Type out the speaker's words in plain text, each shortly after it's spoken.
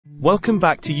Welcome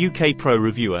back to UK Pro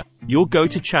Reviewer, your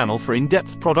go-to channel for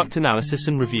in-depth product analysis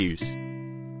and reviews.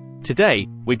 Today,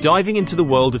 we're diving into the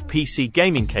world of PC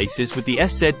gaming cases with the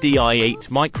SZD I8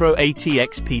 Micro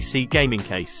ATX PC gaming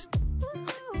case.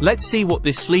 Let's see what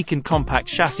this sleek and compact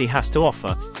chassis has to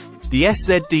offer. The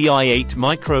SZD I8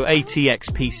 Micro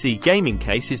ATX PC gaming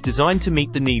case is designed to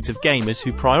meet the needs of gamers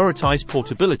who prioritize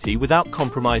portability without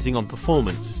compromising on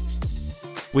performance.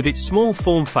 With its small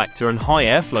form factor and high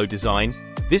airflow design,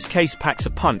 this case packs a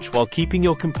punch while keeping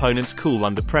your components cool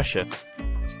under pressure.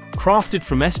 Crafted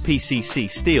from SPCC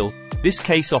steel, this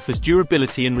case offers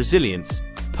durability and resilience,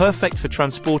 perfect for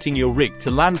transporting your rig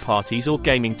to LAN parties or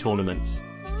gaming tournaments.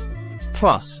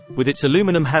 Plus, with its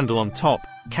aluminum handle on top,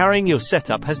 carrying your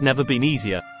setup has never been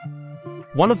easier.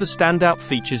 One of the standout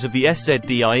features of the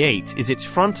SZD I8 is its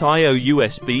front I/O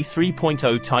USB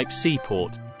 3.0 Type-C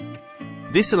port.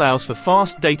 This allows for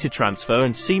fast data transfer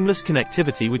and seamless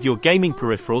connectivity with your gaming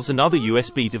peripherals and other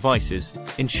USB devices,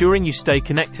 ensuring you stay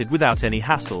connected without any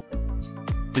hassle.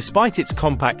 Despite its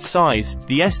compact size,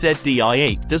 the SZD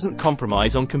I8 doesn't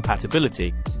compromise on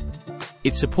compatibility.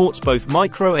 It supports both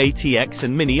Micro ATX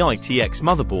and Mini ATX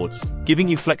motherboards, giving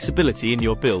you flexibility in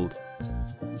your build.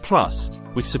 Plus,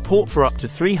 with support for up to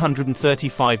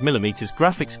 335mm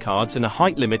graphics cards and a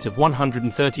height limit of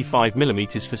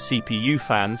 135mm for CPU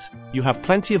fans, you have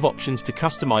plenty of options to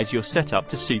customize your setup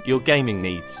to suit your gaming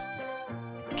needs.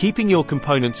 Keeping your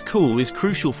components cool is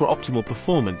crucial for optimal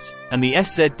performance, and the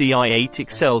SZD I8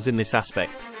 excels in this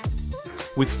aspect.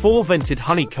 With 4 vented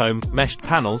honeycomb meshed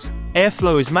panels,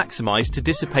 airflow is maximized to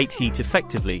dissipate heat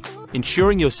effectively,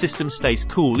 ensuring your system stays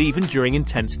cool even during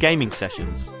intense gaming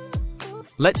sessions.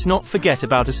 Let's not forget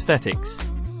about aesthetics.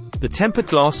 The tempered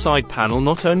glass side panel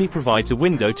not only provides a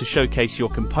window to showcase your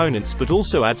components but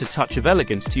also adds a touch of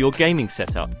elegance to your gaming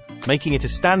setup, making it a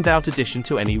standout addition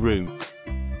to any room.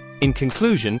 In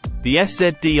conclusion, the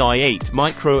SZD I8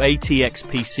 Micro ATX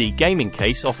PC gaming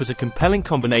case offers a compelling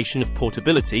combination of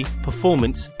portability,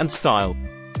 performance, and style.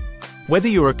 Whether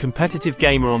you're a competitive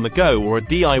gamer on the go or a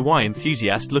DIY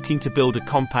enthusiast looking to build a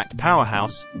compact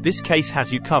powerhouse, this case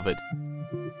has you covered.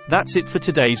 That's it for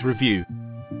today's review.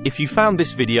 If you found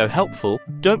this video helpful,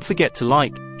 don't forget to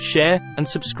like, share, and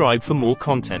subscribe for more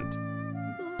content.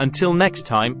 Until next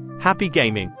time, happy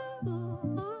gaming!